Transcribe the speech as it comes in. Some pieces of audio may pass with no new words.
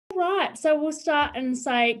right, so we'll start and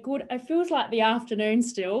say good. It feels like the afternoon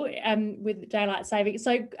still with daylight saving.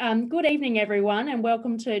 So good evening, everyone, and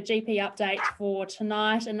welcome to GP Update for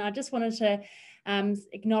tonight. And I just wanted to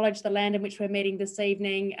acknowledge the land in which we're meeting this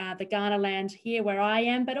evening, the Ghana land here where I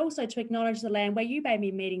am, but also to acknowledge the land where you may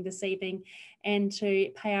be meeting this evening and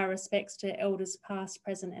to pay our respects to elders past,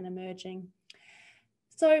 present and emerging.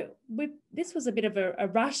 So this was a bit of a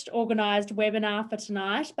rushed, organised webinar for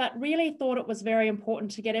tonight, but really thought it was very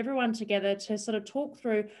important to get everyone together to sort of talk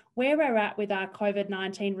through where we're at with our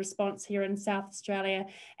COVID-19 response here in South Australia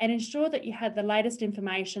and ensure that you had the latest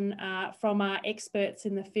information from our experts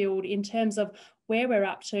in the field in terms of where we're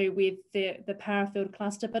up to with the parafield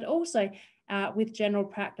cluster, but also with general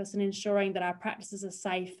practice and ensuring that our practices are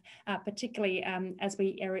safe, particularly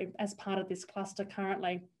as part of this cluster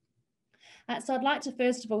currently. So I'd like to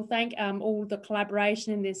first of all thank all the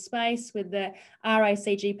collaboration in this space with the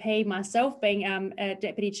RACGP, myself being a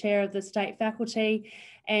Deputy Chair of the State Faculty,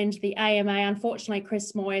 and the AMA. Unfortunately,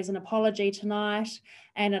 Chris Moy is an apology tonight.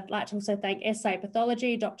 And I'd like to also thank SA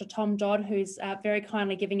Pathology, Dr. Tom Dodd, who's very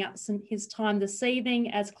kindly giving up his time this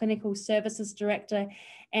evening as Clinical Services Director,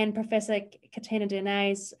 and Professor Katina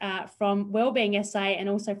Denise from Wellbeing SA and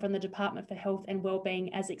also from the Department for Health and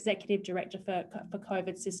Wellbeing as Executive Director for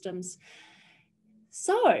COVID Systems.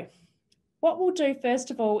 So what we'll do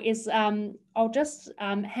first of all is I'll just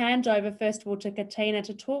hand over first of all to Katina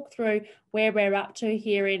to talk through where we're up to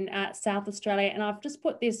here in South Australia. And I've just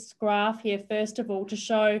put this graph here first of all to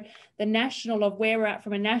show the national of where we're at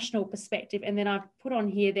from a national perspective. And then I've put on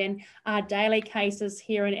here then our daily cases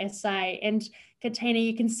here in SA. And Katina,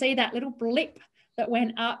 you can see that little blip that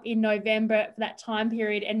went up in November for that time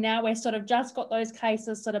period. And now we're sort of just got those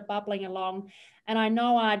cases sort of bubbling along. And I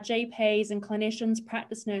know our GPs and clinicians,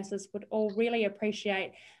 practice nurses would all really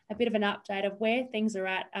appreciate a bit of an update of where things are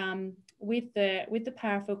at with the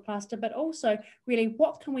parafield cluster, but also really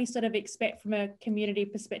what can we sort of expect from a community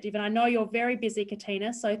perspective. And I know you're very busy,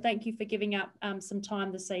 Katina, so thank you for giving up some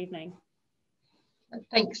time this evening.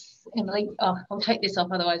 Thanks, Emily. Oh, I'll take this off,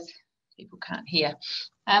 otherwise people can't hear.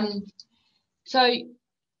 So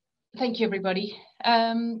thank you, everybody.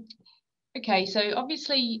 Okay, so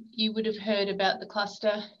obviously you would have heard about the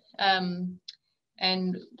cluster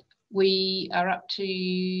and we are up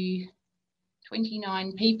to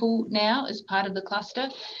 29 people now as part of the cluster.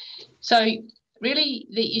 So really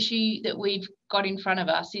the issue that we've got in front of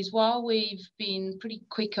us is while we've been pretty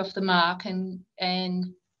quick off the mark and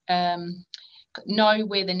know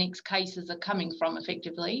where the next cases are coming from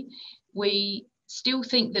effectively, we still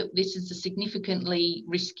think that this is a significantly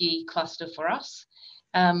risky cluster for us.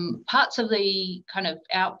 Parts of the kind of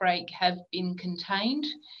outbreak have been contained,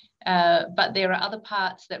 but there are other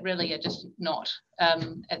parts that really are just not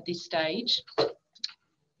at this stage.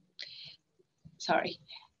 Sorry,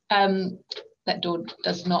 that door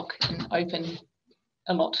does knock and open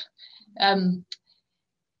a lot.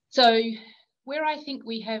 So where I think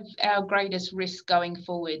we have our greatest risk going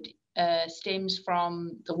forward stems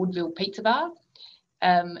from the Woodville Pizza Bar,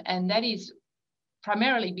 and that is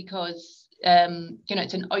primarily because you know,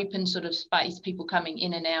 it's an open sort of space, people coming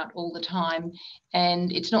in and out all the time,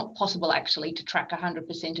 and it's not possible actually to track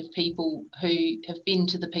 100% of people who have been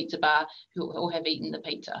to the pizza bar or have eaten the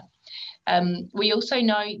pizza. We also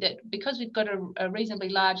know that because we've got a reasonably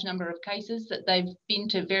large number of cases that they've been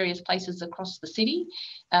to various places across the city.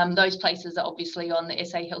 Those places are obviously on the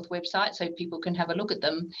SA Health website, so people can have a look at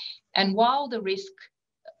them. And while the risk,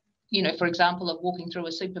 you know, for example, of walking through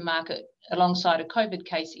a supermarket alongside a COVID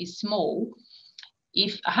case is small,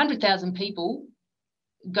 if 100,000 people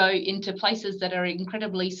go into places that are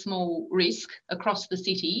incredibly small risk across the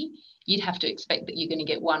city, you'd have to expect that you're going to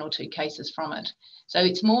get 1 or 2 cases from it. So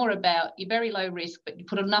it's more about you're very low risk, but you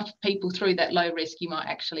put enough people through that low risk, you might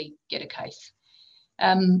actually get a case.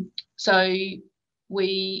 So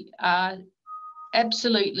we are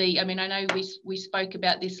absolutely, I mean, I know we spoke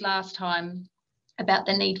about this last time, about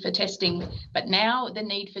the need for testing, but now the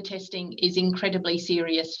need for testing is incredibly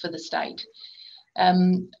serious for the state.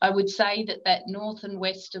 I would say that north and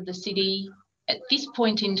west of the city at this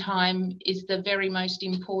point in time is the very most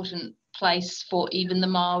important place for even the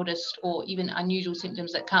mildest or even unusual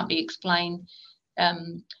symptoms that can't be explained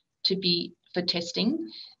to be for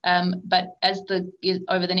testing. But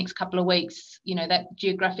over the next couple of weeks, you know, that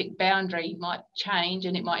geographic boundary might change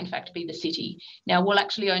and it might in fact be the city. Now we'll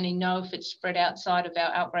actually only know if it's spread outside of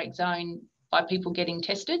our outbreak zone by people getting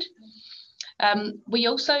tested. We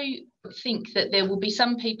also think that there will be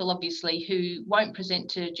some people obviously who won't present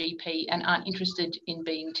to GP and aren't interested in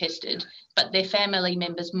being tested, but their family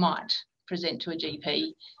members might present to a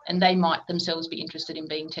GP and they might themselves be interested in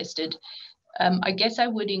being tested. I guess I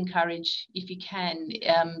would encourage, if you can,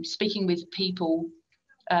 speaking with people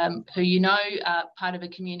who you know are part of a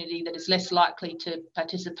community that is less likely to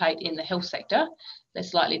participate in the health sector,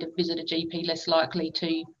 less likely to visit a GP, less likely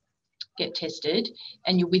to get tested,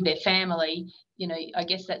 and you're with their family, you know, I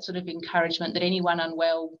guess that sort of encouragement that anyone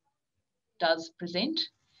unwell does present.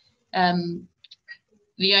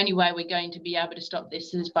 The only way we're going to be able to stop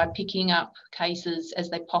this is by picking up cases as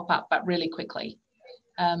they pop up, but really quickly.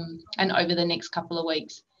 And over the next couple of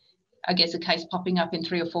weeks, I guess a case popping up in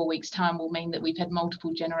 3 or 4 weeks' time will mean that we've had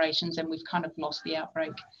multiple generations and we've kind of lost the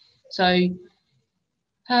outbreak. So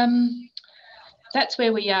that's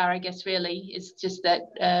where we are, I guess, really. It's just that,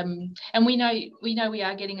 and we know we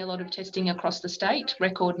are getting a lot of testing across the state,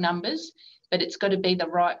 record numbers, but it's got to be the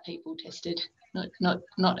right people tested, not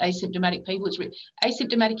asymptomatic people. It's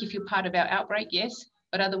asymptomatic if you're part of our outbreak, yes,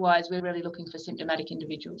 but otherwise we're really looking for symptomatic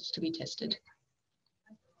individuals to be tested.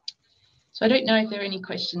 So I don't know if there are any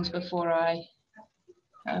questions before I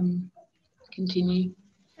continue.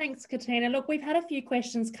 Thanks, Katina. Look, we've had a few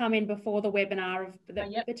questions come in before the webinar of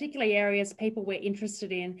the particular areas people were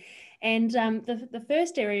interested in. And the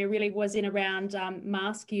first area really was in around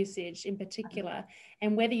mask usage in particular,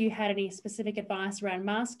 and whether you had any specific advice around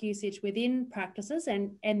mask usage within practices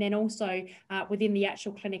and then also within the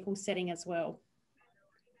actual clinical setting as well.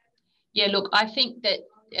 Yeah, look, I think that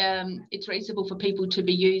it's reasonable for people to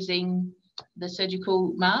be using the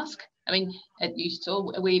surgical mask. I mean, you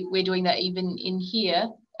saw we're doing that even in here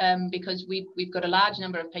because we've got a large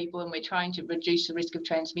number of people and we're trying to reduce the risk of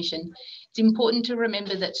transmission. It's important to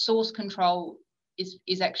remember that source control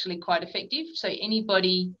is actually quite effective. So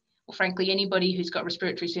anybody, or frankly, anybody who's got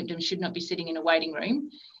respiratory symptoms should not be sitting in a waiting room.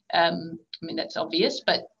 I mean, that's obvious,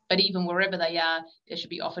 but even wherever they are, they should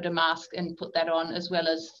be offered a mask and put that on, as well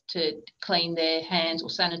as to clean their hands or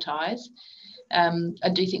sanitize. I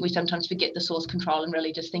do think we sometimes forget the source control and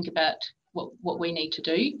really just think about what we need to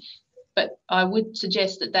do. But I would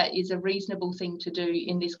suggest that that is a reasonable thing to do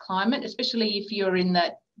in this climate, especially if you're in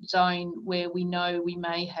that zone where we know we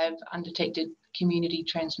may have undetected community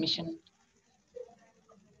transmission.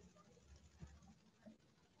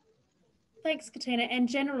 Thanks, Katina. And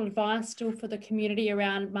general advice still for the community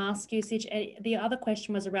around mask usage. The other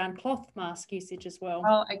question was around cloth mask usage as well.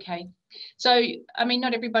 Oh, okay. So, I mean,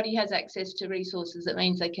 not everybody has access to resources. That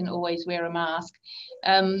means they can always wear a mask.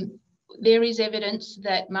 There is evidence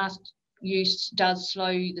that mask use does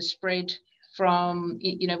slow the spread from,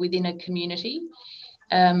 you know, within a community.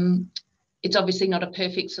 It's obviously not a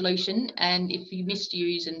perfect solution, and if you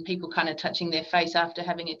misuse and people kind of touching their face after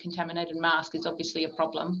having a contaminated mask is obviously a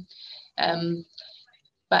problem.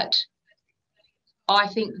 But I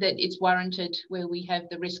think that it's warranted where we have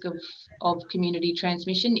the risk of community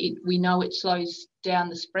transmission. We know it slows down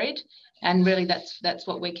the spread, and really that's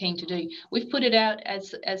what we're keen to do. We've put it out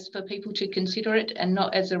as for people to consider it and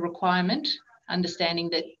not as a requirement, understanding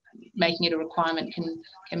that making it a requirement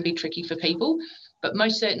can be tricky for people. But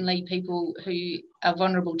most certainly people who are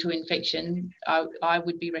vulnerable to infection, I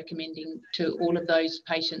would be recommending to all of those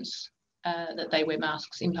patients that they wear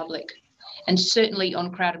masks in public. And certainly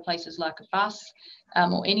on crowded places like a bus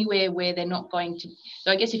or anywhere where they're not going to.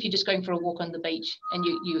 So I guess if you're just going for a walk on the beach and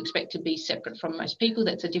you expect to be separate from most people,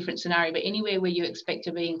 that's a different scenario. But anywhere where you expect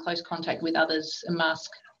to be in close contact with others, a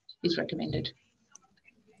mask is recommended.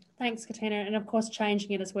 Thanks, Katina. And of course,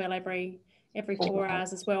 changing it as well every 4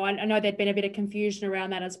 hours as well. I know there'd been a bit of confusion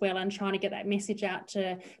around that as well, and trying to get that message out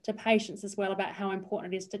to patients as well about how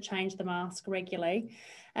important it is to change the mask regularly.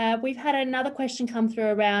 We've had another question come through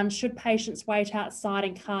around, should patients wait outside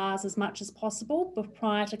in cars as much as possible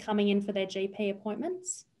prior to coming in for their GP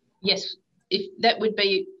appointments? Yes, if that would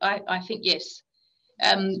be, I think yes.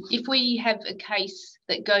 If we have a case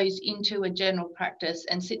that goes into a general practice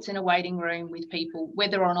and sits in a waiting room with people,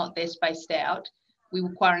 whether or not they're spaced out, we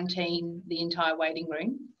will quarantine the entire waiting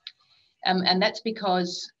room. And that's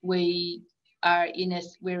because we're in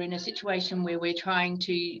a situation where we're trying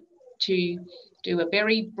to do a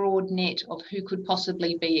very broad net of who could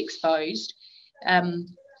possibly be exposed. And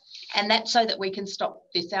that's so that we can stop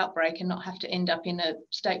this outbreak and not have to end up in a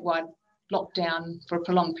statewide lockdown for a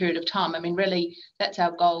prolonged period of time. I mean, really, that's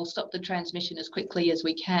our goal, stop the transmission as quickly as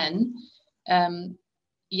we can.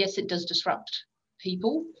 Yes, it does disrupt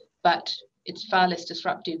people, but it's far less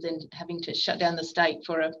disruptive than having to shut down the state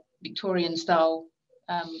for a Victorian-style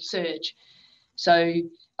surge. So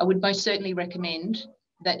I would most certainly recommend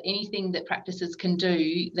that anything that practices can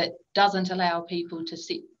do that doesn't allow people to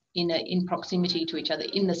sit in proximity to each other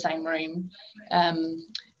in the same room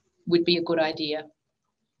would be a good idea.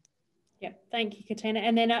 Yep, thank you, Katina.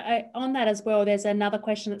 And then on that as well, there's another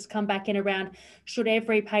question that's come back in around, should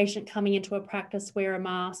every patient coming into a practice wear a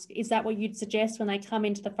mask? Is that what you'd suggest when they come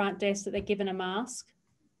into the front desk, that they're given a mask?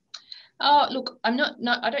 Oh, look, I don't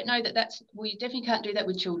know that we definitely can't do that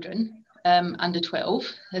with children under 12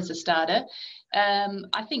 as a starter.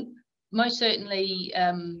 I think most certainly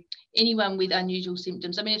anyone with unusual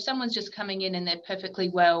symptoms. I mean, if someone's just coming in and they're perfectly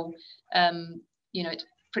well, you know, it's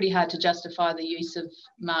pretty hard to justify the use of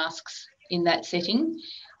masks in that setting.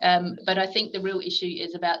 But I think the real issue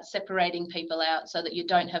is about separating people out so that you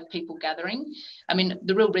don't have people gathering. I mean,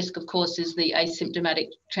 the real risk, of course, is the asymptomatic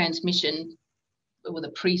transmission, or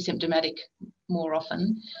the pre-symptomatic more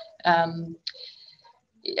often.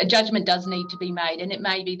 A judgment does need to be made, and it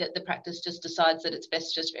may be that the practice just decides that it's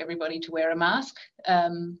best just for everybody to wear a mask.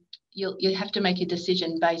 You'll have to make a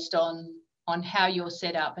decision based on how you're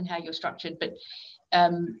set up and how you're structured. But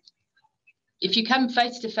if you come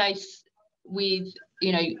face to face with,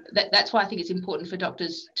 you know, that's why I think it's important for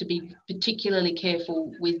doctors to be particularly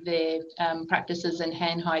careful with their practices and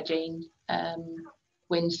hand hygiene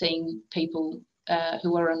when seeing people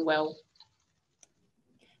who are unwell.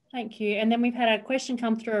 Thank you. And then we've had a question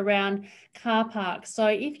come through around car parks. So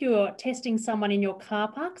if you're testing someone in your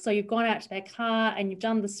car park, so you've gone out to their car and you've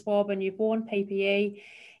done the swab and you've worn PPE,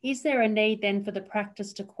 is there a need then for the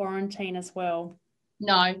practice to quarantine as well?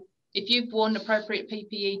 No. If you've worn appropriate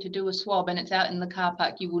PPE to do a swab and it's out in the car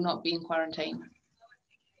park, you will not be in quarantine.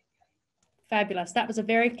 Fabulous. That was a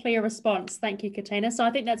very clear response. Thank you, Katina. So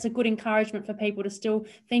I think that's a good encouragement for people to still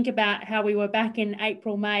think about how we were back in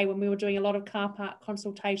April, May, when we were doing a lot of car park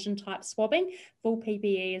consultation type swabbing. Full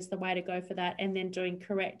PPE is the way to go for that, and then doing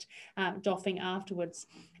correct doffing afterwards.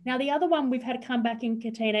 Now, the other one we've had come back in,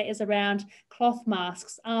 Katina, is around cloth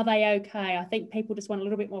masks. Are they okay? I think people just want a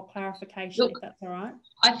little bit more clarification. Look, if that's all right.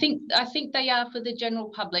 I think they are for the general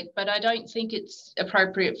public, but I don't think it's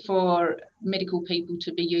appropriate for medical people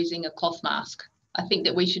to be using a cloth mask. I think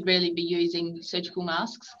that we should really be using surgical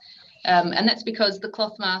masks, and that's because the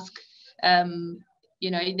cloth mask, you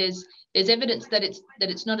know, there's evidence that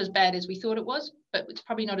it's not as bad as we thought it was, but it's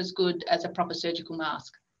probably not as good as a proper surgical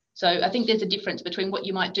mask. So I think there's a difference between what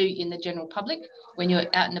you might do in the general public. When you're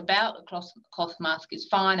out and about, a cloth mask is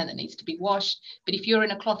fine and it needs to be washed. But if you're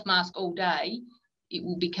in a cloth mask all day, it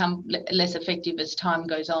will become less effective as time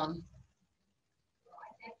goes on.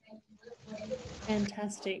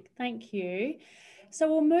 Fantastic. Thank you. So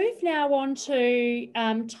we'll move now on to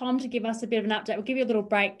Tom to give us a bit of an update. We'll give you a little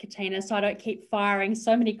break, Katina, so I don't keep firing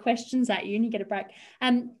so many questions at you and you get a break.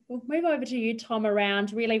 We'll move over to you, Tom,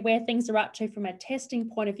 around really where things are up to from a testing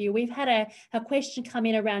point of view. We've had a question come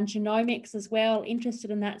in around genomics as well, interested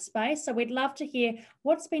in that space. So we'd love to hear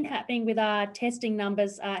what's been happening with our testing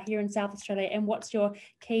numbers here in South Australia, and what's your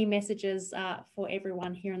key messages for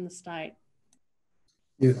everyone here in the state.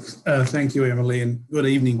 Yes, thank you, Emily, and good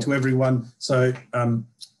evening to everyone. So,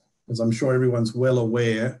 as I'm sure everyone's well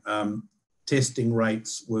aware, testing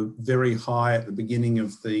rates were very high at the beginning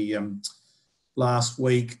of the last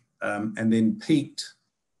week, and then peaked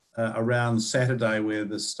around Saturday, where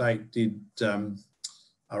the state did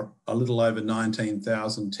a little over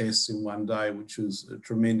 19,000 tests in one day, which was a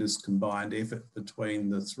tremendous combined effort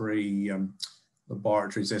between the three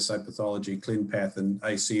laboratories, SA Pathology, ClinPath and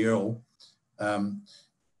ACL.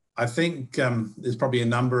 I think there's probably a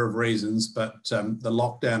number of reasons, but the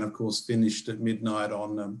lockdown, of course, finished at midnight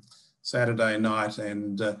on Saturday night,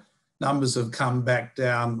 and numbers have come back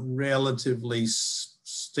down relatively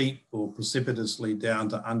steep or precipitously down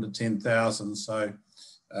to under 10,000. So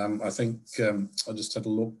I think I just had a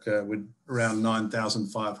look with around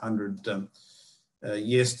 9,500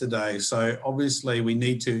 yesterday. So obviously we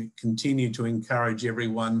need to continue to encourage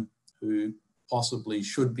everyone who possibly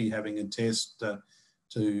should be having a test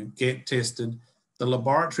to get tested. The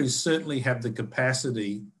laboratories certainly have the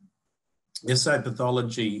capacity. SA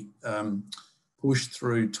Pathology pushed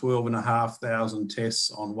through 12,500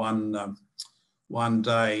 tests on one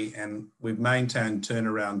day, and we've maintained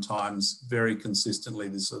turnaround times very consistently.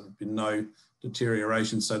 There's sort of been no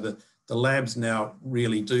deterioration. So the labs now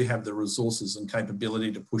really do have the resources and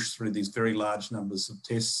capability to push through these very large numbers of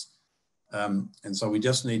tests. And so we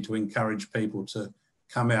just need to encourage people to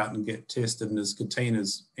come out and get tested. And as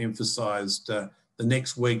Katina's emphasised, the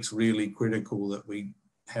next week's really critical that we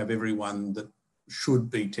have everyone that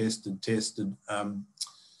should be tested.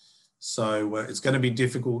 So it's going to be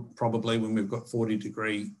difficult probably when we've got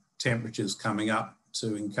 40-degree temperatures coming up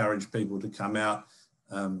to encourage people to come out.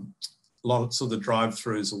 Lots of the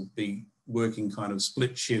drive-throughs will be working kind of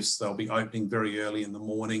split shifts. They'll be opening very early in the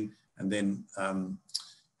morning and then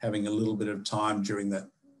having a little bit of time during that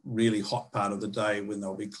really hot part of the day when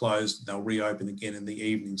they'll be closed. They'll reopen again in the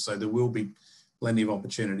evening. So there will be plenty of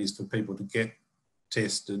opportunities for people to get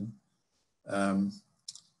tested.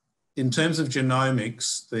 In terms of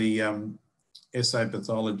genomics, the SA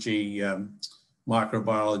Pathology,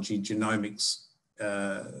 microbiology, genomics,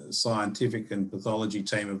 scientific and pathology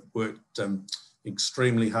team have worked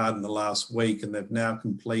extremely hard in the last week, and they've now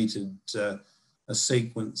completed a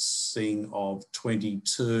sequencing of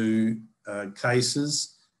 22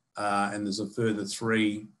 cases, and there's a further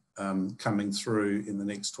 3 coming through in the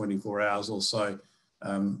next 24 hours or so.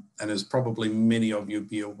 And as probably many of you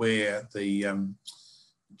be aware, the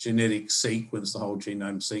genetic sequence, the whole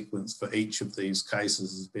genome sequence for each of these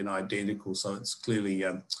cases has been identical. So it's clearly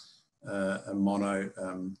a mono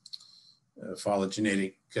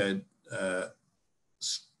phylogenetic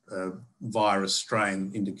virus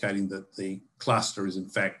strain, indicating that the cluster is in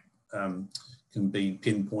fact can be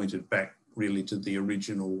pinpointed back really to the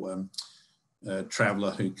original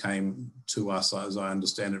traveller who came to us, as I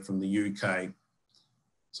understand it, from the UK.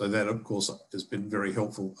 So that, of course, has been very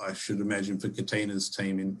helpful, I should imagine, for Katina's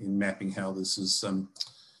team in mapping how this has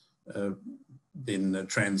been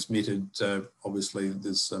transmitted. Obviously,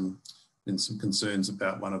 there's been some concerns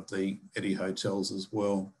about one of the Eddie hotels as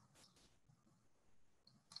well.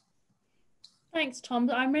 Thanks, Tom.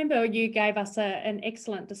 I remember you gave us an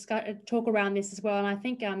excellent talk around this as well, and I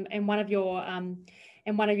think in one of your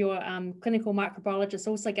clinical microbiologists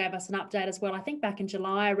also gave us an update as well, I think back in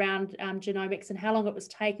July, around genomics and how long it was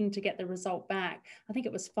taking to get the result back. I think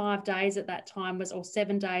it was 5 days at that time, or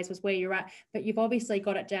 7 days was where you're at, but you've obviously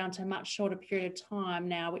got it down to a much shorter period of time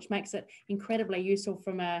now, which makes it incredibly useful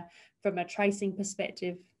from a tracing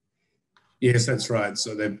perspective. Yes, that's right.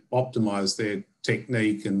 So they've optimised their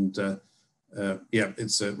technique, and yeah,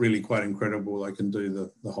 it's really quite incredible. They can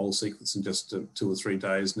do the whole sequence in just 2 or 3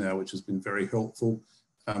 days now, which has been very helpful.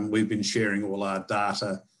 We've been sharing all our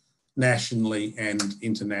data nationally and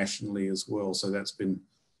internationally as well. So that's been,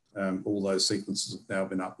 all those sequences have now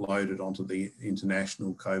been uploaded onto the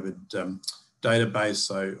international COVID database.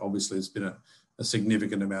 So obviously there's been a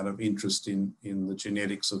significant amount of interest in the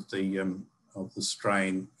genetics of the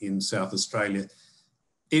strain in South Australia.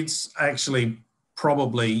 It's actually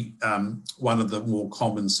probably one of the more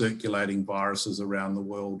common circulating viruses around the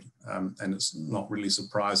world, and it's not really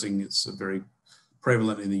surprising. It's very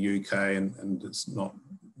prevalent in the UK, and it's not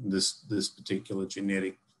this particular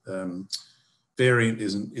genetic variant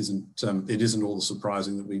isn't all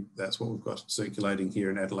surprising that that's what we've got circulating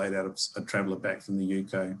here in Adelaide out of a traveller back from the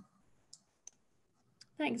UK.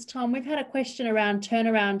 Thanks, Tom. We've had a question around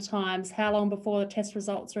turnaround times, how long before the test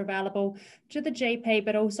results are available to the GP,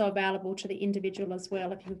 but also available to the individual as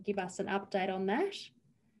well, if you could give us an update on that.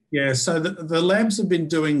 Yeah, so the labs have been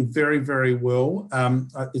doing very, very well.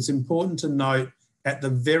 It's important to note at the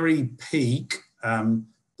very peak,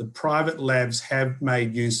 the private labs have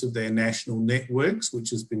made use of their national networks,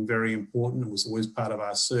 which has been very important. It was always part of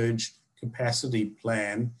our surge capacity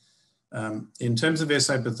plan. In terms of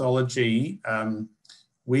SA Pathology,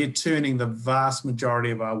 we're turning the vast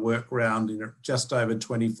majority of our work around in just over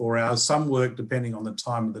 24 hours. Some work, depending on the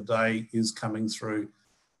time of the day, is coming through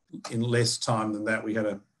in less time than that. We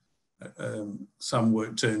had some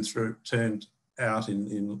work turned out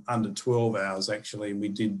in under 12 hours, actually. And we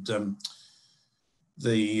did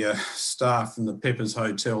the staff from the Peppers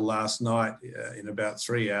Hotel last night in about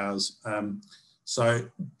 3 hours. So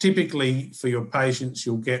typically for your patients,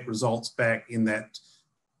 you'll get results back in that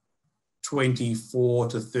 24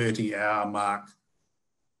 to 30 hour mark.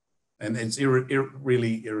 And it's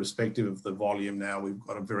really irrespective of the volume now. We've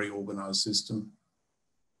got a very organised system.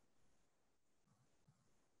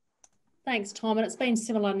 Thanks, Tom. And it's been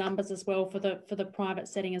similar numbers as well for the private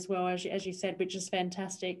setting as well, as you said, which is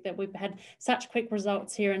fantastic that we've had such quick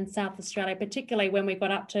results here in South Australia, particularly when we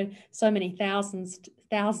got up to so many thousands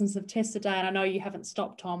of tests a day. And I know you haven't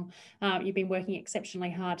stopped, Tom. You've been working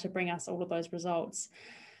exceptionally hard to bring us all of those results.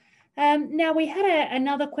 Now, we had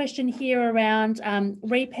another question here around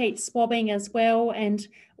repeat swabbing as well, and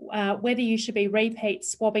whether you should be repeat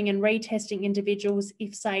swabbing and retesting individuals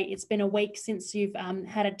if, say, it's been a week since you've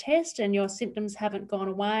had a test and your symptoms haven't gone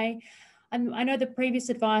away. I know the previous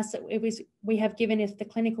advice that we have given if the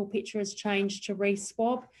clinical picture has changed to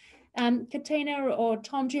re-swab. Katina or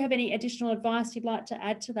Tom, do you have any additional advice you'd like to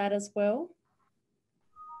add to that as well?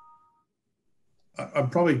 I'd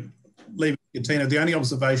probably leave Katina. The only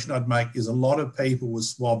observation I'd make is a lot of people were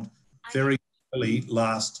swabbed very early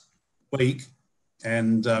last week,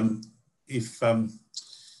 and if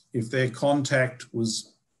their contact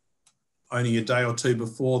was only a day or two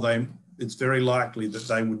before, it's very likely that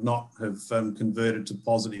they would not have converted to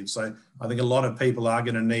positive. So I think a lot of people are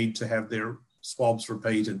going to need to have their swabs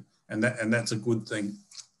repeated, and that's a good thing.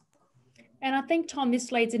 And I think, Tom,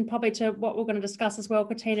 this leads in probably to what we're going to discuss as well,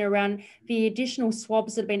 Katina, around the additional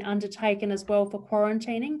swabs that have been undertaken as well for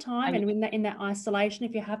quarantining time and in that isolation,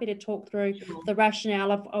 if you're happy to talk through the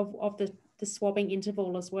rationale of the swabbing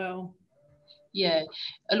interval as well. Yeah,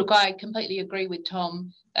 look, I completely agree with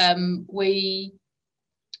Tom. And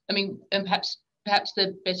perhaps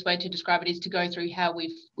the best way to describe it is to go through how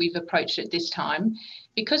we've approached it this time.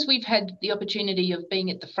 Because we've had the opportunity of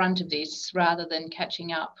being at the front of this rather than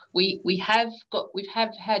catching up, we have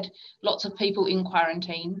had lots of people in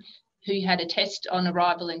quarantine who had a test on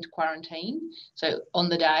arrival into quarantine, so on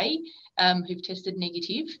the day, who've tested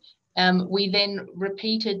negative. We then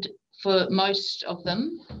repeated for most of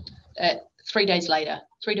them 3 days later,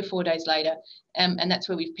 3 to 4 days later, and that's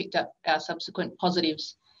where we've picked up our subsequent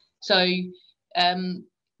positives. So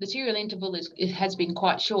the serial interval has been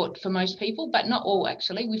quite short for most people, but not all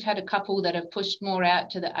actually. We've had a couple that have pushed more out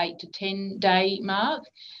to the 8 to 10 day mark.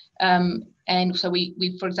 And so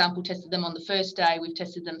we, for example, tested them on the first day. We've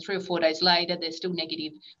tested them 3 or 4 days later. They're still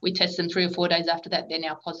negative. We test them 3 or 4 days after that. They're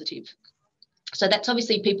now positive. So that's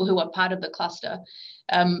obviously people who are part of the cluster.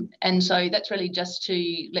 And so that's really just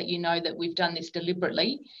to let you know that we've done this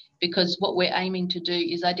deliberately, because what we're aiming to do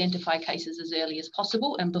is identify cases as early as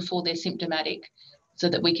possible and before they're symptomatic, so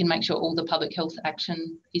that we can make sure all the public health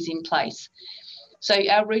action is in place. So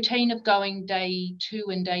our routine of going day 2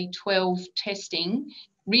 and day 12 testing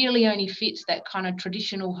really only fits that kind of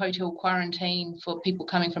traditional hotel quarantine for people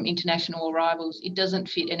coming from international arrivals. It doesn't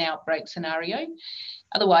fit an outbreak scenario.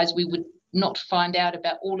 Otherwise, we would not find out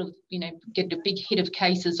about all of, get a big hit of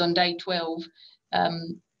cases on day 12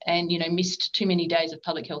 and, missed too many days of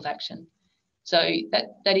public health action. So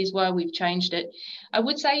that is why we've changed it. I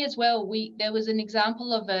would say as well, there was an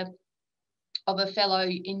example of a fellow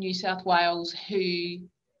in New South Wales who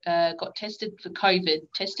got tested for COVID,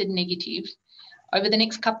 tested negative. Over the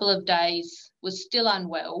next couple of days, was still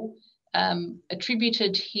unwell,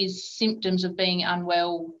 attributed his symptoms of being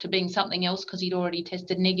unwell to being something else because he'd already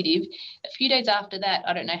tested negative. A few days after that,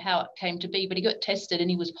 I don't know how it came to be, but he got tested and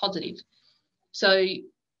he was positive. So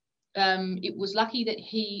it was lucky that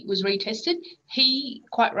he was retested. He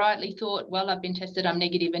quite rightly thought, well, I've been tested, I'm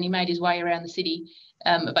negative, and he made his way around the city,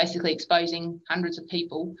 basically exposing hundreds of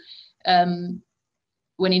people, when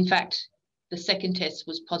in fact the second test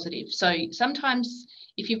was positive. So sometimes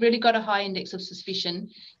if you've really got a high index of suspicion,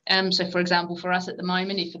 so for example, for us at the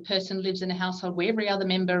moment, if a person lives in a household where every other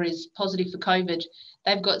member is positive for COVID,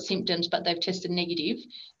 they've got symptoms, but they've tested negative,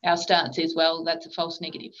 our stance is, well, that's a false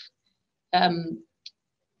negative.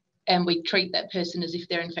 And we treat that person as if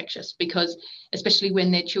they're infectious, because especially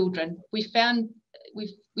when they're children, we've found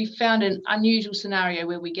an unusual scenario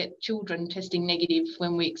where we get children testing negative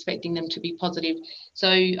when we're expecting them to be positive. So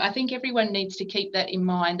I think everyone needs to keep that in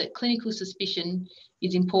mind, that clinical suspicion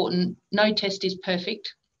is important. No test is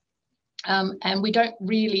perfect. And we don't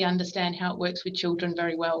really understand how it works with children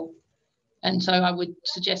very well. And so I would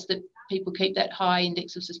suggest that people keep that high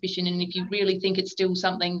index of suspicion. And if you really think it's still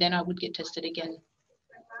something, then I would get tested again.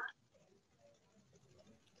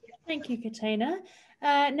 Thank you, Katina.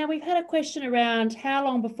 Now, we've had a question around how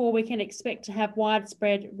long before we can expect to have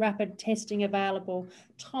widespread rapid testing available.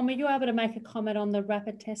 Tom, are you able to make a comment on the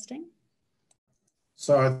rapid testing?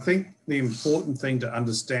 So I think the important thing to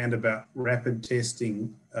understand about rapid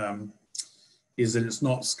testing is that it's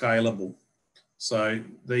not scalable. So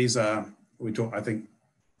these are, we're talking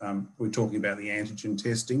about the antigen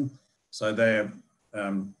testing. So they're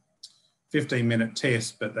 15-minute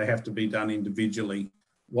tests, but they have to be done individually.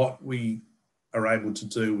 What we are able to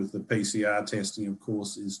do with the PCR testing, of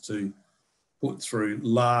course, is to put through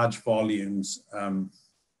large volumes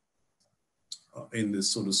in this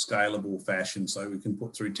sort of scalable fashion. So we can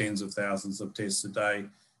put through tens of thousands of tests a day.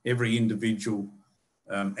 Every individual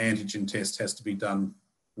antigen test has to be done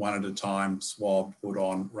one at a time, swabbed, put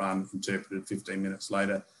on, run, interpreted 15 minutes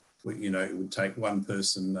later. It would take one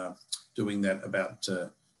person doing that about,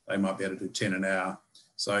 they might be able to do 10 an hour.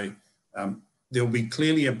 So there'll be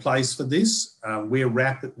clearly a place for this. We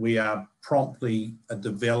are promptly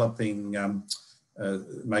developing,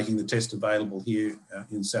 making the test available here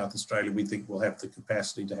in South Australia. We think we'll have the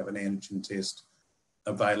capacity to have an antigen test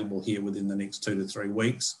available here within the next 2 to 3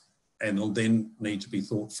 weeks. And it'll then need to be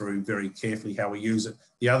thought through very carefully how we use it.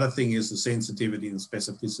 The other thing is the sensitivity and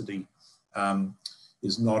specificity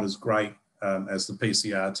is not as great as the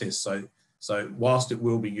PCR test. So whilst it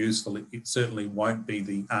will be useful, it certainly won't be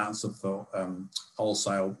the answer for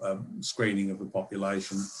wholesale screening of the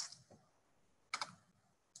population.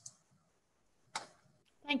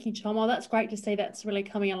 Thank you, Tom. Well, that's great to see that's really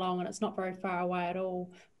coming along, and it's not very far away at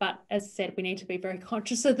all. But as I said, we need to be very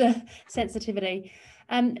conscious of the sensitivity.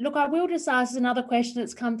 Look, I will just ask another question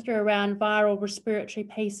that's come through around viral respiratory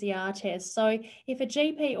PCR tests. So if a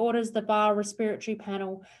GP orders the viral respiratory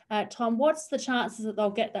panel, Tom, what's the chances that they'll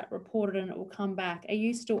get that reported and it will come back? Are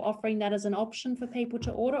you still offering that as an option for people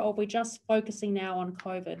to order, or are we just focusing now on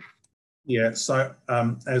COVID? Yeah, so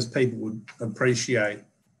as people would appreciate,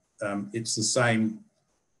 it's the same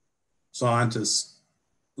scientists,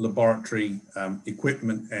 laboratory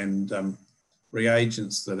equipment and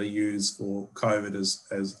reagents that are used for COVID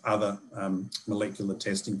as other molecular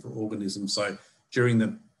testing for organisms. So during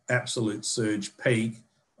the absolute surge peak,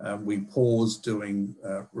 we paused doing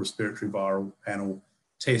respiratory viral panel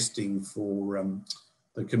testing for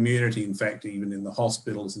the community. In fact, even in the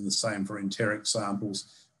hospitals, and the same for enteric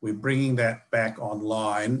samples. We're bringing that back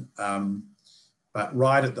online. But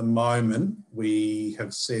right at the moment, we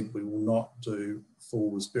have said we will not do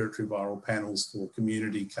full respiratory viral panels for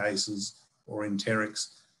community cases or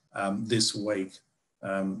enterics this week.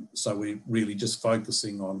 So we're really just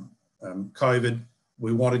focusing on COVID.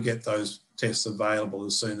 We want to get those tests available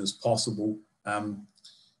as soon as possible.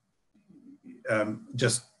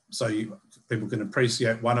 Just so people can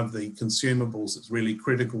appreciate, one of the consumables that's really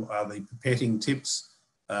critical are the pipetting tips.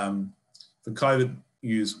 For COVID,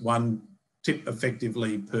 use one tip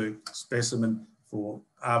effectively per specimen. For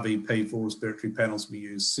RVP, for respiratory panels, we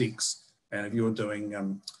use 6. And if you're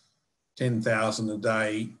doing 10,000 a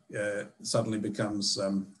day, suddenly becomes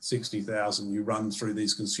 60,000. You run through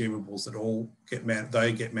these consumables that all get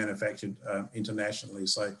manufactured internationally.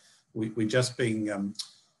 So we're just being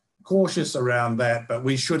cautious around that, but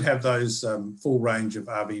we should have those full range of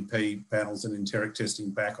RVP panels and enteric testing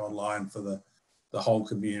back online for the whole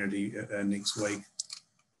community next week.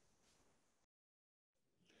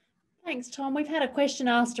 Thanks, Tom. We've had a question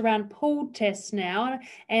asked around pooled tests now,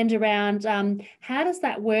 and around how does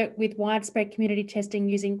that work with widespread community testing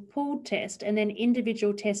using pooled test and then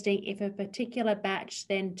individual testing if a particular batch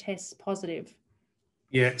then tests positive?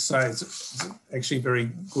 Yeah, so it's actually a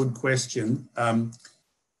very good question.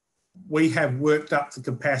 We have worked up the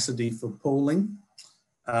capacity for pooling.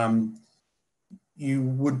 You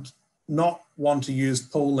would not want to use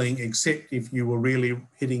pooling except if you were really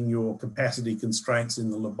hitting your capacity constraints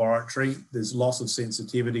in the laboratory. There's loss of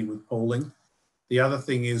sensitivity with pooling. The other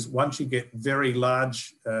thing is, once you get very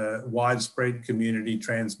large, widespread community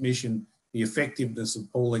transmission, the effectiveness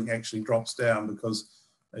of pooling actually drops down, because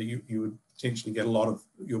you would potentially get a lot of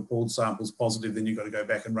your pooled samples positive, then you've got to go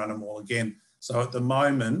back and run them all again. So at the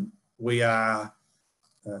moment, we are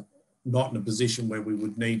not in a position where we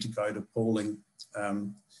would need to go to pooling.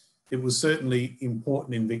 It was certainly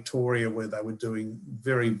important in Victoria, where they were doing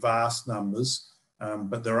very vast numbers,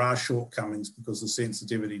 but there are shortcomings because the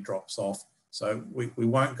sensitivity drops off. So we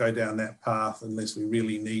won't go down that path unless we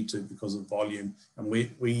really need to, because of volume. And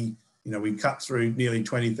we cut through nearly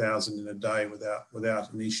 20,000 in a day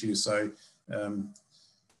without an issue. So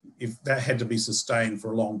if that had to be sustained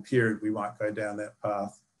for a long period, we might go down that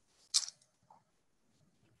path.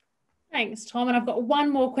 Thanks, Tom. And I've got one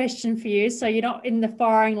more question for you, so you're not in the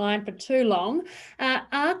firing line for too long.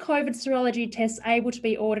 Are COVID serology tests able to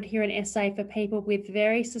be ordered here in SA for people with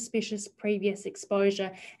very suspicious previous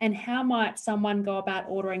exposure? And how might someone go about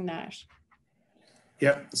ordering that?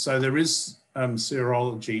 Yep, so there is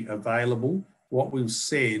serology available. What we've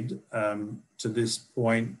said to this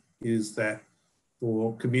point is that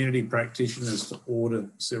for community practitioners to order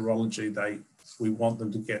serology, we want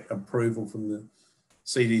them to get approval from the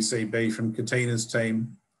CDCB, from Katina's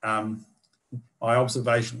team. My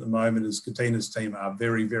observation at the moment is Katina's team are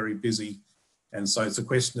very, very busy. And so it's a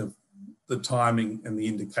question of the timing and the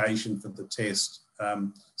indication for the test.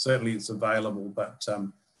 Certainly it's available, but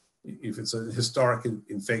if it's a historic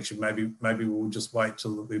infection, maybe we'll just wait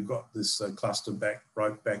till we've got this cluster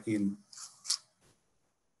broke back in.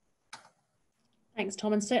 Thanks,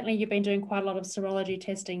 Tom. And certainly you've been doing quite a lot of serology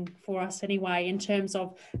testing for us anyway, in terms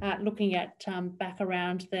of looking at back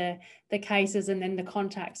around the cases and then the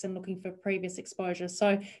contacts and looking for previous exposure.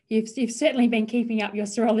 So you've certainly been keeping up your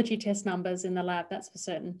serology test numbers in the lab, that's for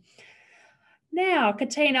certain. Now,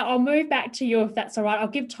 Katina, I'll move back to you if that's all right. I'll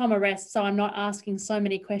give Tom a rest, so I'm not asking so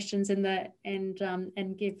many questions and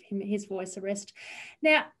give him his voice a rest.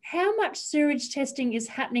 Now, how much sewage testing is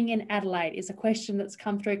happening in Adelaide is a question that's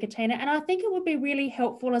come through, Katina, and I think it would be really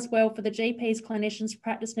helpful as well for the GPs, clinicians,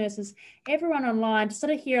 practice nurses, everyone online to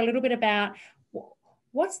sort of hear a little bit about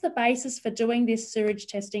what's the basis for doing this sewage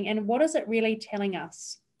testing and what is it really telling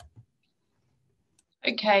us?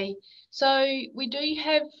 Okay. So we do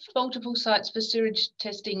have multiple sites for sewage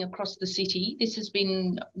testing across the city. This has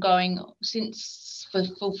been going since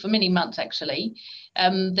for many months, actually.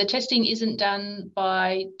 The testing isn't done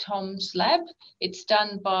by Tom's lab. It's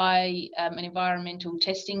done by an environmental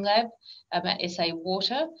testing lab at SA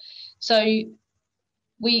Water. So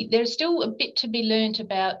there's still a bit to be learnt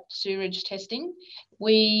about sewage testing.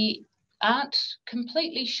 We aren't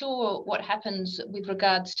completely sure what happens with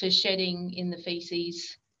regards to shedding in the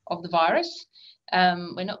faeces of the virus.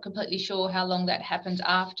 We're not completely sure how long that happens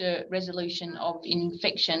after resolution of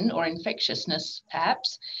infection or infectiousness,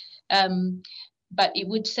 perhaps. But it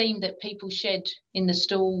would seem that people shed in the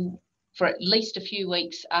stool for at least a few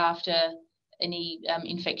weeks after any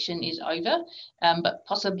infection is over, but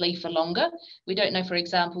possibly for longer. We don't know, for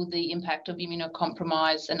example, the impact of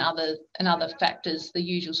immunocompromise and other factors, the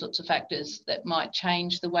usual sorts of factors that might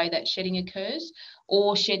change the way that shedding occurs,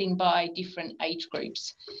 or shedding by different age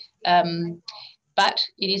groups. But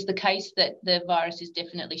it is the case that the virus is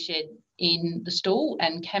definitely shed in the stool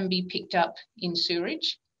and can be picked up in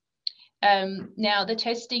sewerage. Now, the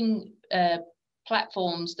testing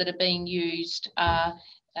platforms that are being used are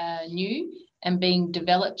new and being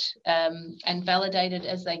developed and validated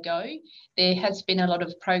as they go. There has been a lot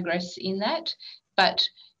of progress in that, but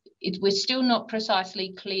we're still not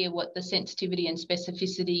precisely clear what the sensitivity and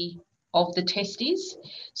specificity of the test is.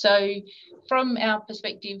 So from our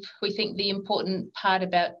perspective, we think the important part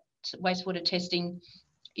about wastewater testing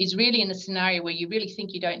is really in the scenario where you really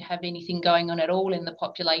think you don't have anything going on at all in the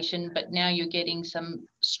population, but now you're getting some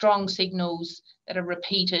strong signals that are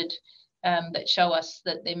repeated that show us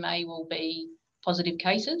that there may well be positive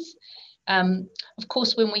cases. Of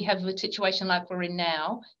course, when we have a situation like we're in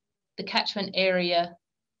now, the catchment area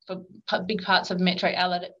for big parts of Metro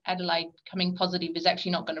Adelaide coming positive is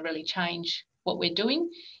actually not going to really change what we're doing.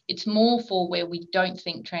 It's more for where we don't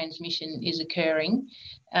think transmission is occurring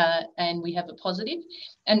and we have a positive.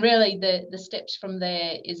 And really the steps from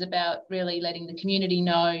there is about really letting the community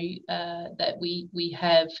know that we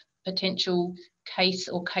have potential case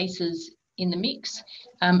or cases in the mix,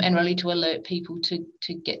 and really to alert people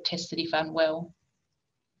to get tested if unwell.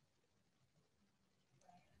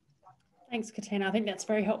 Thanks, Katina. I think that's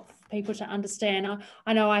very helpful for people to understand.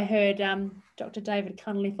 I know I heard Dr. David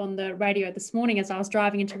Cunliffe on the radio this morning as I was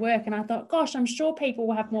driving into work, and I thought, gosh, I'm sure people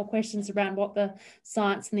will have more questions around what the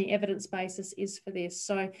science and the evidence basis is for this.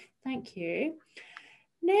 So thank you.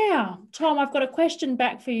 Now, Tom, I've got a question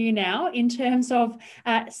back for you now in terms of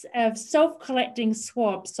self-collecting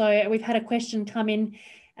swabs. So we've had a question come in.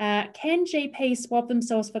 Can GPs swab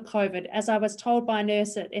themselves for COVID? As I was told by a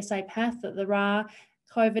nurse at SA Path that there are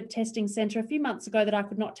COVID testing centre a few months ago that I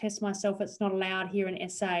could not test myself. It's not allowed here in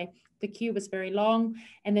SA. The queue was very long,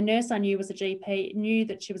 and the nurse I knew was a GP, knew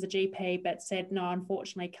that she was a GP, but said, no,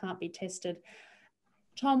 unfortunately can't be tested.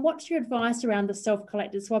 Tom, what's your advice around the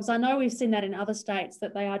self-collected swabs? I know we've seen that in other states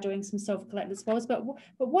that they are doing some self-collected swabs, but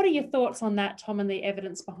what are your thoughts on that, Tom, and the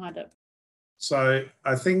evidence behind it? So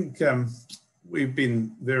I think we've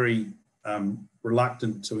been very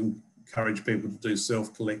reluctant to encourage people to do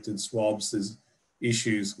self-collected swabs. There's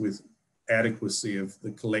issues with adequacy of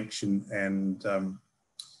the collection and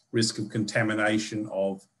risk of contamination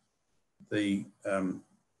of the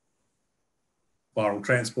viral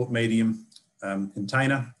transport medium,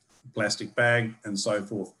 container, plastic bag, and so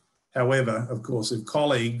forth. However, of course, if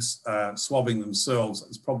colleagues are swabbing themselves,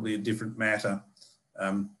 it's probably a different matter.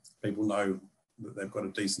 People know that they've got a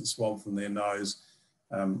decent swab from their nose,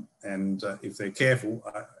 and if they're careful,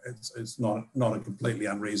 it's not a completely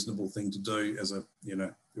unreasonable thing to do. As a,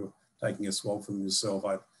 if you're taking a swab from yourself,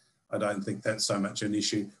 I don't think that's so much an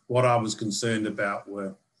issue. What I was concerned about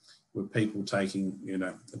were people taking,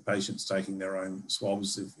 the patients taking their own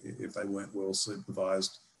swabs if they weren't well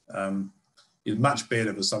supervised. It's much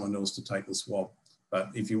better for someone else to take the swab, but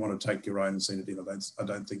if you want to take your own and send it in, I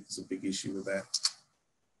don't think there's a big issue with that.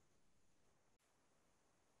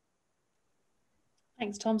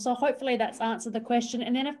 Thanks, Tom. So hopefully that's answered the question.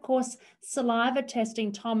 And then, of course, saliva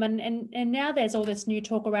testing, Tom, and now there's all this new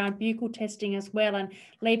talk around buccal testing as well, and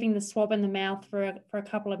leaving the swab in the mouth for a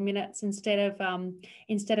couple of minutes instead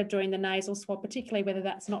of doing the nasal swab, particularly whether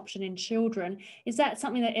that's an option in children. Is that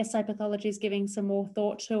something that SA Pathology is giving some more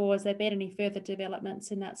thought to, or has there been any further developments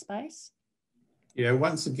in that space? Yeah,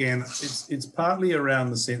 once again, it's partly around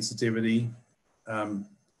the sensitivity.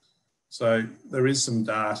 So there is some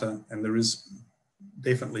data, and there is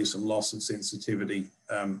definitely some loss of sensitivity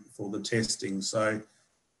for the testing. So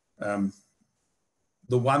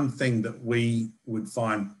the one thing that we would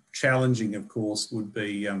find challenging, of course, would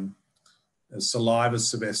be saliva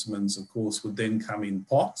specimens, of course, would then come in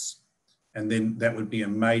pots, and then that would be a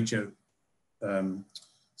major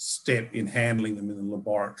step in handling them in the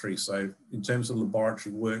laboratory. So in terms of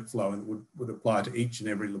laboratory workflow, and it would apply to each and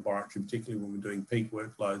every laboratory, particularly when we're doing peak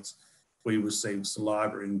workloads, we receive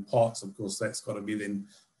saliva in pots. Of course, that's got to be then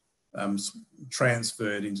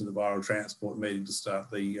transferred into the viral transport meeting to start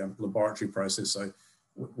the laboratory process. So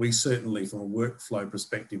we certainly, from a workflow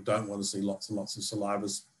perspective, don't want to see lots and lots of saliva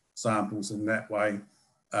samples in that way.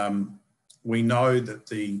 We know that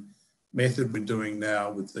the method we're doing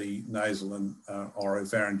now with the nasal and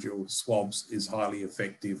oropharyngeal swabs is highly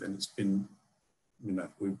effective, and it's been, you know,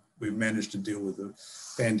 we've managed to deal with the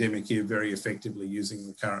pandemic here very effectively using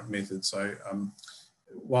the current method. So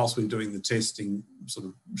whilst we're doing the testing, sort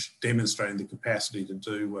of demonstrating the capacity to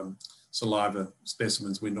do saliva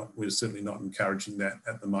specimens, we're certainly not encouraging that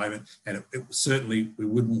at the moment. And it certainly, we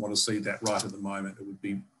wouldn't want to see that right at the moment. It would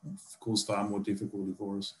be, of course, far more difficulty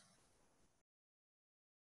for us.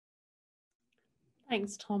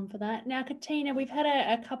 Thanks, Tom, for that. Now, Katina, we've had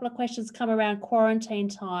a couple of questions come around quarantine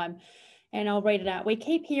time, and I'll read it out. We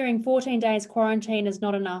keep hearing 14 days quarantine is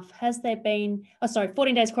not enough. Has there been,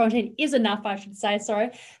 14 days quarantine is enough, I should say,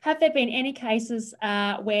 sorry. Have there been any cases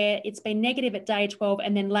where it's been negative at day 12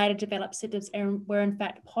 and then later developed symptoms and were in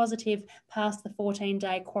fact positive past the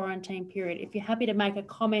 14-day quarantine period? If you're happy to make a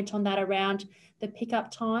comment on that around the pickup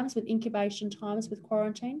times with incubation times with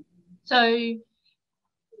quarantine. So,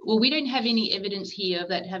 well, we don't have any evidence here of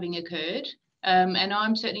that having occurred. And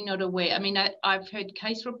I'm certainly not aware. I mean, I've heard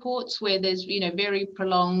case reports where there's, you know, very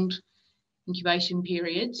prolonged incubation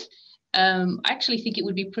periods. I actually think it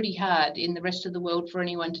would be pretty hard in the rest of the world for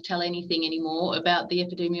anyone to tell anything anymore about the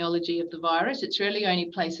epidemiology of the virus. It's really only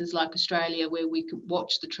places like Australia where we could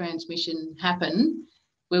watch the transmission happen,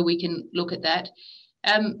 where we can look at that.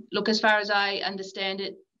 Look, as far as I understand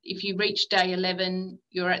it, if you reach day 11,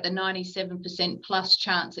 you're at the 97% plus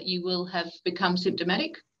chance that you will have become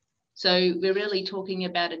symptomatic. So we're really talking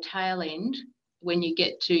about a tail end when you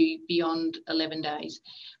get to beyond 11 days.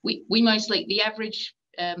 We mostly, the average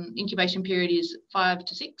incubation period is 5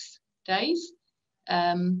 to 6 days.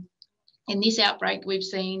 In this outbreak, we've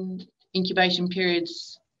seen incubation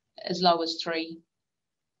periods as low as 3,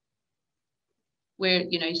 where,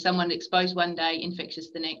 you know, someone exposed one day, infectious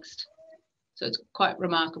the next. So it's quite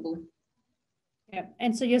remarkable. Yeah,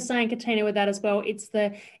 and so you're saying, Katina, with that as well,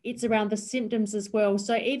 it's around the symptoms as well.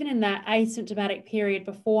 So even in that asymptomatic period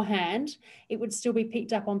beforehand, it would still be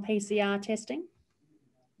picked up on PCR testing?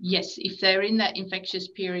 Yes, if they're in that infectious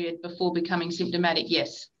period before becoming symptomatic,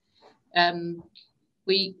 yes.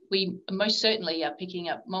 We most certainly are picking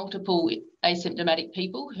up multiple asymptomatic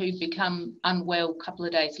people who become unwell a couple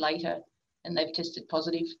of days later and they've tested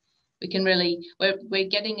positive. We can really, we're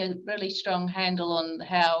getting a really strong handle on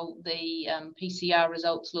how the PCR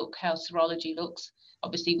results look, how serology looks,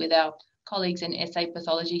 obviously with our colleagues in SA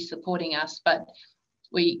Pathology supporting us, but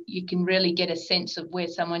you can really get a sense of where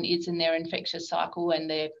someone is in their infectious cycle and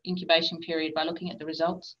their incubation period by looking at the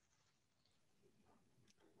results.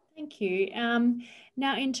 Thank you.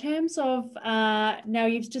 Now, in terms of,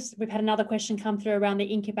 we've had another question come through around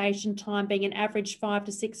the incubation time being an average 5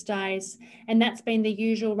 to 6 days, and that's been the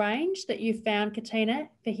usual range that you've found, Katina,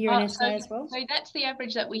 for here in SA as well? So that's the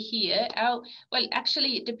average that we hear. Well,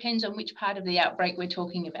 actually, it depends on which part of the outbreak we're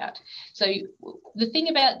talking about. So the thing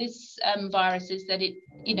about this virus is that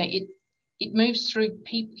it moves through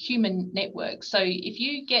human networks. So if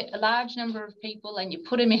you get a large number of people and you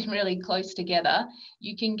put them in really close together,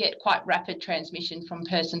 you can get quite rapid transmission from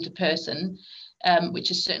person to person, which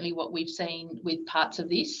is certainly what we've seen with parts of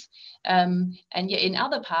this. And yet in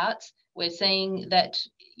other parts, we're seeing that,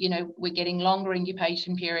 you know, we're getting longer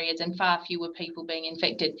incubation periods and far fewer people being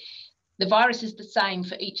infected. The virus is the same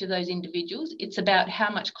for each of those individuals. It's about how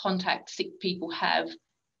much contact sick people have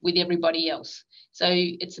with everybody else. So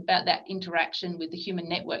it's about that interaction with the human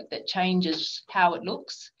network that changes how it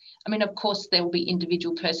looks. I mean, of course, there will be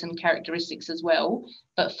individual person characteristics as well,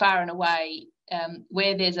 but far and away,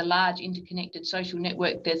 where there's a large interconnected social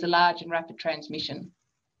network, there's a large and rapid transmission.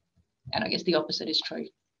 And I guess the opposite is true.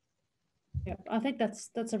 Yeah, I think that's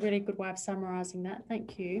a really good way of summarising that.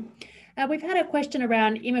 Thank you. We've had a question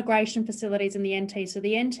around immigration facilities in the NT. So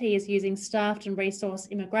the NT is using staffed and resourced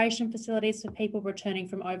immigration facilities for people returning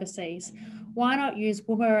from overseas. Why not use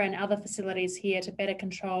Woomera and other facilities here to better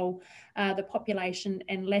control the population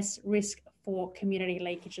and less risk for community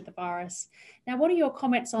leakage of the virus? Now, what are your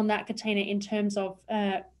comments on that, Katina, in terms of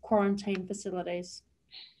quarantine facilities?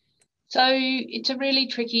 So this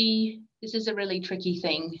is a really tricky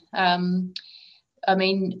thing. I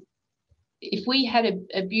mean, if we had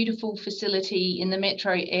a beautiful facility in the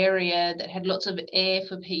metro area that had lots of air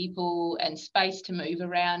for people and space to move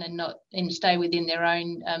around and stay within their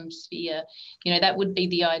own sphere, that would be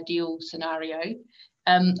the ideal scenario.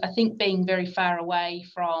 I think being very far away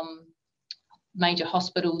from major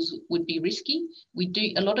hospitals would be risky.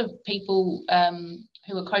 A lot of people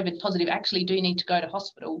who are COVID positive actually do need to go to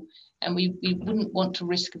hospital, and we wouldn't want to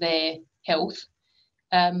risk their health.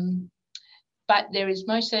 But there is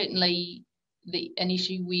most certainly an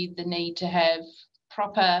issue with the need to have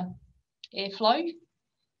proper airflow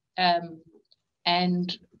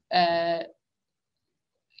and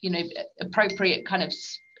appropriate kind of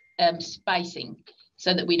spacing,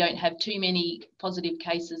 so that we don't have too many positive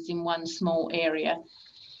cases in one small area.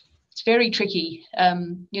 It's very tricky.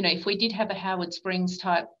 If we did have a Howard Springs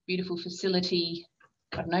type beautiful facility,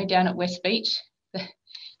 I don't know, down at West Beach,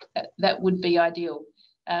 that would be ideal.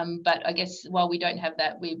 But I guess while we don't have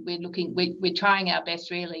that, we're trying our best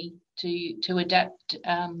really to adapt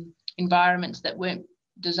environments that weren't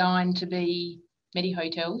designed to be medi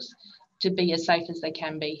hotels to be as safe as they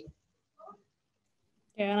can be.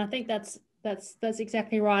 Yeah, and I think that's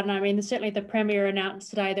exactly right. And I mean, certainly the Premier announced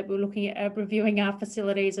today that we're looking at reviewing our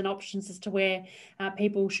facilities and options as to where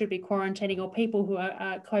people should be quarantining, or people who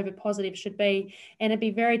are COVID positive should be. And it'd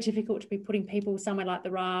be very difficult to be putting people somewhere like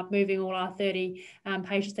the RA, moving all our 30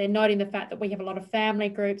 patients there, noting the fact that we have a lot of family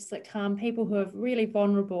groups that come, people who are really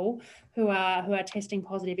vulnerable, who are testing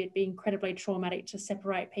positive. It'd be incredibly traumatic to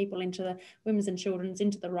separate people into the women's and children's,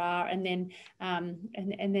 into the RA, and then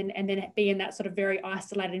be in that sort of very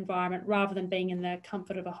isolated environment rather than being in the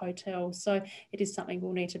comfort of a hotel. So it is something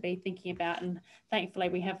we'll need to be thinking about. And thankfully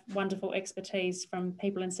we have wonderful expertise from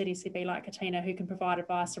people in CDCB like Katina who can provide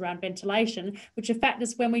advice around ventilation, which in fact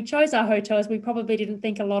is when we chose our hotels, we probably didn't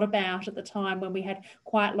think a lot about at the time, when we had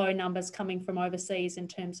quite low numbers coming from overseas in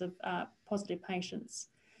terms of positive patients.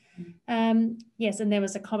 Yes, and there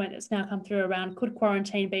was a comment that's now come through around, could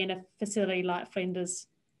quarantine be in a facility like Flinders?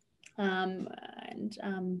 Oh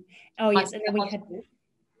yes, and then we had...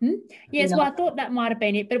 Yes, well, I thought that might have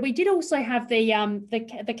been it, but we did also have the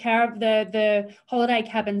holiday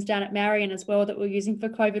cabins down at Marion as well that we're using for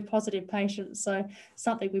COVID positive patients. So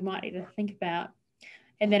something we might need to think about.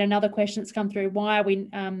 And then another question that's come through: why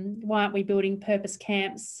aren't we building purpose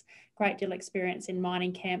camps? Great deal of experience in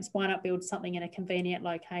mining camps. Why not build something in a convenient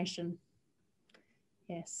location?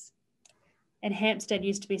 Yes. And Hampstead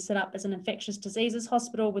used to be set up as an infectious diseases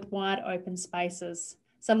hospital with wide open spaces.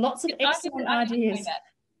 So lots of excellent ideas.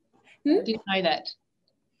 I didn't know that.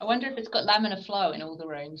 I wonder if it's got laminar flow in all the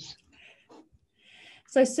rooms.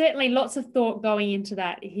 So certainly lots of thought going into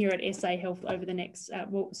that here at SA Health over the next,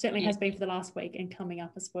 certainly has been for the last week and coming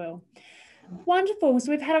up as well. Wonderful.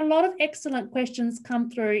 So we've had a lot of excellent questions come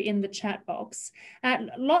through in the chat box.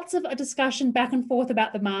 Lots of a discussion back and forth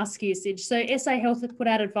about the mask usage. So SA Health had put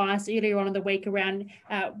out advice earlier on in the week around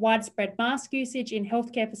widespread mask usage in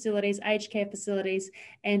healthcare facilities, aged care facilities,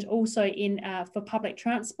 and also in for public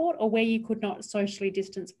transport, or where you could not socially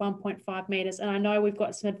distance 1.5 metres. And I know we've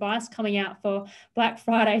got some advice coming out for Black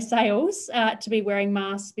Friday sales to be wearing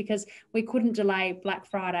masks, because we couldn't delay Black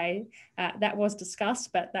Friday. That was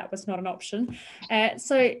discussed, but that was not an option.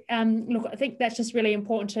 Look, I think that's just really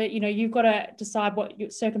important to, you've got to decide what your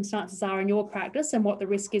circumstances are in your practice and what the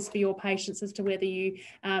risk is for your patients as to whether you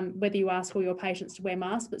ask all your patients to wear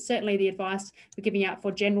masks. But certainly the advice we're giving out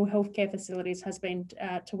for general healthcare facilities has been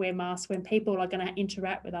to wear masks when people are going to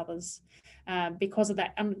interact with others, because of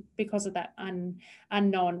that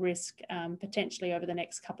unknown risk potentially over the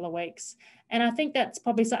next couple of weeks. And I think that's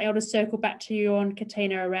probably something I'll just circle back to you on,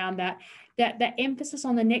 Katina, around that emphasis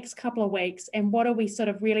on the next couple of weeks, and what are we sort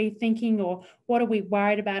of really thinking, or what are we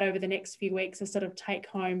worried about over the next few weeks as sort of take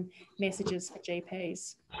home messages for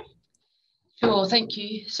GPs? Sure, thank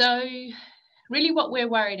you. So really what we're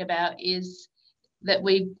worried about is that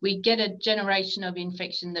we get a generation of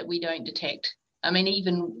infection that we don't detect. I mean,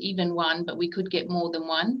 even one, but we could get more than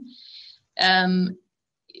one.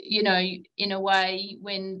 In a way,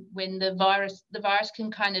 when the virus can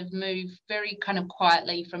kind of move very kind of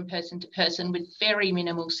quietly from person to person with very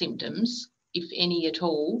minimal symptoms, if any at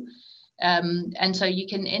all. And so you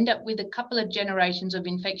can end up with a couple of generations of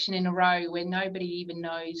infection in a row where nobody even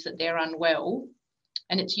knows that they're unwell.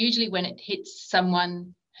 And it's usually when it hits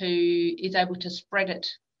someone who is able to spread it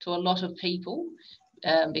to a lot of people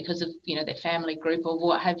because of their family group or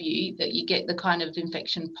what have you, that you get the kind of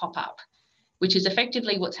infection pop up, which is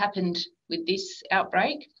effectively what's happened with this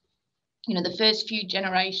outbreak. The first few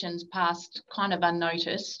generations passed kind of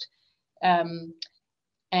unnoticed, and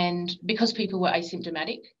because people were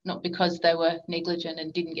asymptomatic, not because they were negligent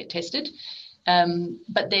and didn't get tested.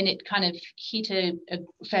 But then it kind of hit a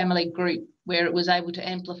family group where it was able to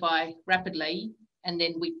amplify rapidly, and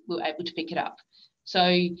then we were able to pick it up. So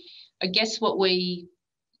I guess what we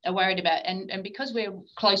are worried about, and because we're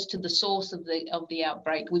close to the source of the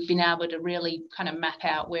outbreak, we've been able to really kind of map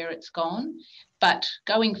out where it's gone. But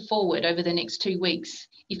going forward over the next 2 weeks,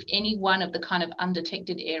 if any one of the kind of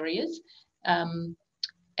undetected areas,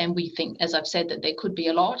 and we think, as I've said, that there could be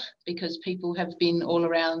a lot because people have been all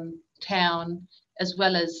around town, as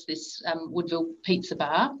well as this Woodville Pizza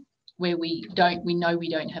Bar, where we know we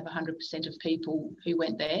don't have 100% of people who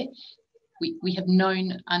went there. We have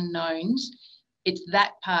known unknowns. It's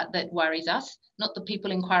that part that worries us, not the people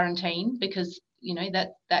in quarantine, because you know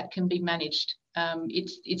that can be managed.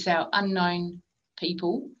 It's our unknown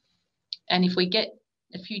people, and if we get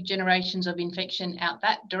a few generations of infection out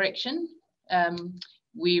that direction,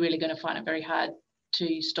 we're really going to find it very hard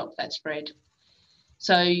to stop that spread.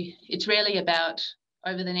 So it's really about,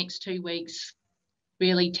 over the next 2 weeks,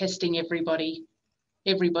 really testing everybody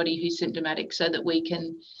who's symptomatic, so that we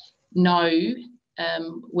can know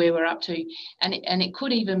where we're up to. And it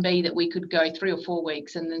could even be that we could go 3 or 4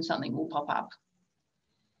 weeks and then something will pop up.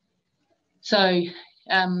 So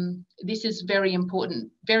this is very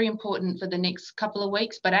important for the next couple of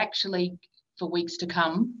weeks, but actually for weeks to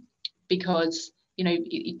come, because you know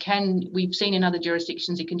we've seen in other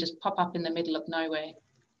jurisdictions it can just pop up in the middle of nowhere.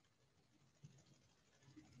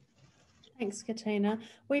 Thanks, Katina.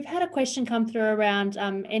 We've had a question come through around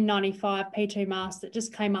N95 P2 masks that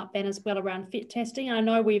just came up then as well around fit testing. I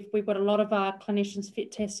know we've got a lot of our clinicians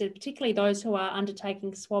fit tested, particularly those who are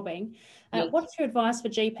undertaking swabbing. Yes. What's your advice for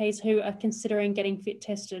GPs who are considering getting fit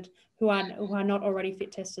tested, who are not already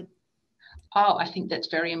fit tested? Oh, I think that's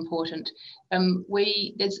very important.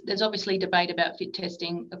 There's obviously debate about fit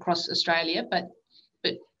testing across Australia, but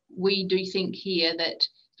we do think here that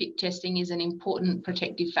fit testing is an important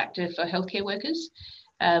protective factor for healthcare workers.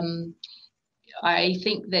 I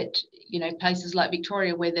think that places like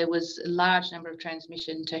Victoria, where there was a large number of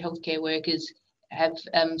transmission to healthcare workers, have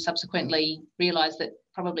subsequently realised that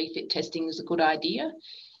probably fit testing is a good idea.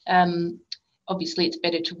 Obviously, it's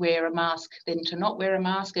better to wear a mask than to not wear a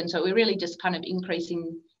mask, and so we're really just kind of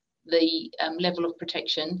increasing the level of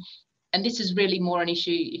protection. And this is really more an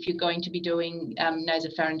issue if you're going to be doing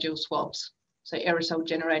nasopharyngeal swabs, so aerosol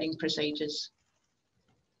generating procedures.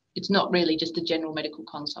 It's not really just a general medical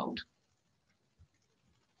consult.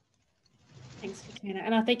 Thanks, Katina.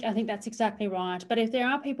 And I think that's exactly right. But if there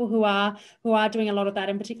are people who are doing a lot of that,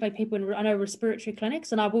 and particularly people in respiratory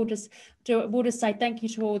clinics, and we'll just say thank you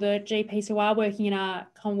to all the GPs who are working in our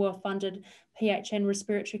Commonwealth-funded PHN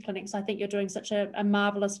respiratory clinics. I think you're doing such a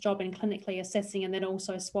marvellous job in clinically assessing and then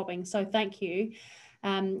also swabbing. So thank you.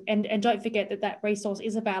 And don't forget that resource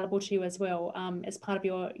is available to you as well as part of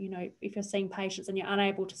your, if you're seeing patients and you're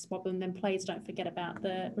unable to swab them, then please don't forget about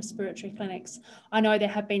the respiratory clinics. I know there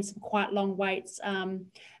have been some quite long waits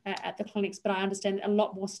at the clinics, but I understand a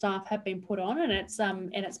lot more staff have been put on, and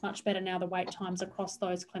it's much better now, the wait times across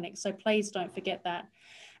those clinics. So please don't forget that.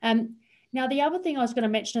 Now, the other thing I was going to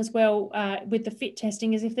mention as well with the fit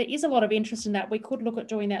testing is if there is a lot of interest in that, we could look at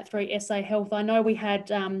doing that through SA Health. I know we had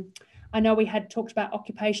talked about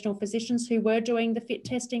occupational physicians who were doing the fit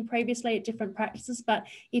testing previously at different practices, but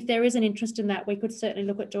if there is an interest in that, we could certainly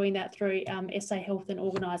look at doing that through SA Health and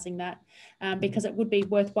organising that, because it would be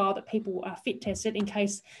worthwhile that people are fit tested in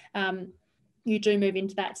case you do move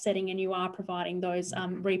into that setting and you are providing those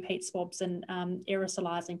repeat swabs and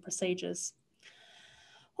aerosolising procedures.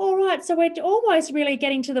 All right, so we're almost really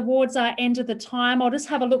getting towards our end of the time. I'll just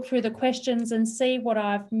have a look through the questions and see what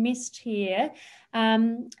I've missed here.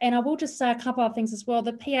 And I will just say a couple of things as well.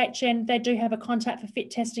 The PHN, they do have a contact for fit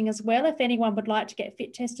testing as well, if anyone would like to get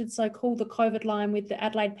fit tested. So call the COVID line with the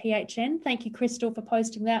Adelaide PHN. Thank you, Crystal, for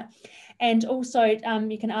posting that. And also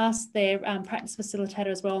you can ask their practice facilitator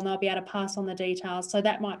as well, and they'll be able to pass on the details. So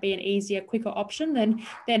that might be an easier, quicker option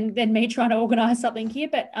than me trying to organise something here.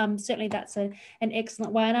 But certainly that's an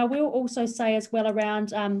excellent way. And I will also say as well around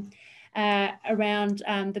the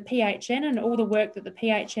PHN and all the work that the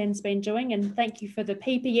PHN's been doing. And thank you for the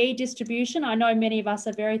PPE distribution. I know many of us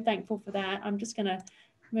are very thankful for that. I'm just going to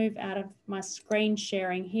move out of my screen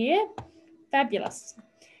sharing here. Fabulous.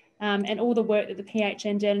 and all the work that the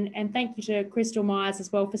PHN did. And thank you to Crystal Myers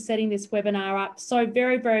as well for setting this webinar up so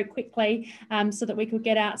very, very quickly so that we could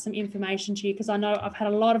get out some information to you, because I know I've had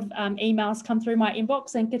a lot of emails come through my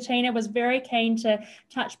inbox, and Katina was very keen to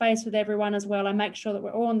touch base with everyone as well and make sure that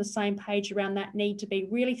we're all on the same page around that need to be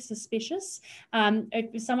really suspicious.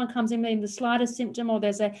 If someone comes in the slightest symptom, or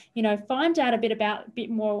there's a, find out a bit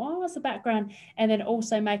more, what's the background, and then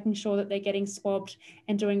also making sure that they're getting swabbed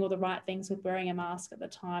and doing all the right things with wearing a mask at the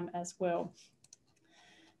time as well.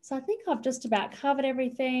 So I think I've just about covered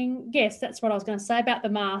everything. Yes, that's what I was going to say about the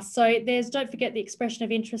mask. So don't forget the expression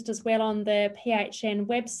of interest as well on the PHN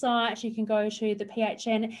website. You can go to the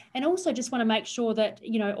PHN, and also just want to make sure that,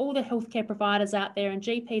 all the healthcare providers out there and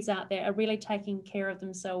GPs out there are really taking care of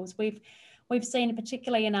themselves. We've seen,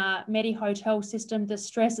 particularly in our Medi Hotel system, the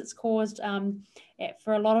stress it's caused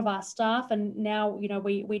for a lot of our staff. And now,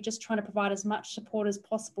 we're just trying to provide as much support as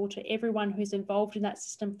possible to everyone who's involved in that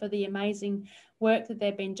system for the amazing work that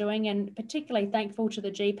they've been doing. And particularly thankful to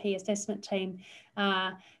the GP assessment team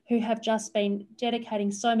who have just been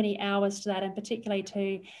dedicating so many hours to that, and particularly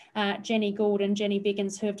to Jenny Gould and Jenny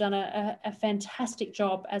Biggins, who have done a fantastic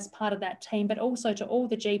job as part of that team, but also to all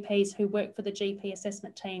the GPs who work for the GP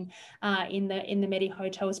assessment team in the Medi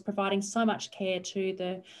Hotels, providing so much care to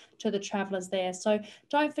the travellers there. So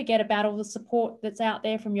don't forget about all the support that's out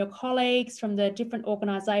there from your colleagues, from the different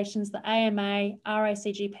organisations, the AMA,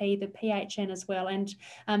 RACGP, the PHN as well. And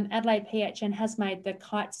Adelaide PHN has made the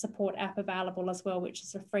Kite Support app available as well, which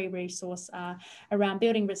is a free resource around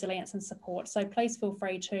building resilience and support. So please feel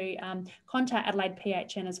free to contact Adelaide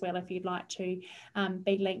PHN as well if you'd like to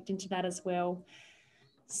be linked into that as well.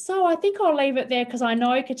 So I think I'll leave it there, because I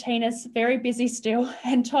know Katina's very busy still,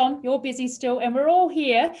 and Tom, you're busy still, and we're all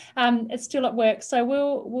here still at work. So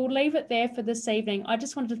we'll leave it there for this evening. I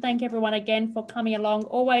just wanted to thank everyone again for coming along.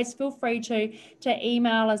 Always feel free to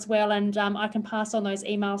email as well, and I can pass on those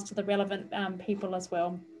emails to the relevant people as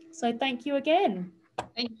well. So thank you again.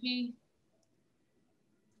 Thank you.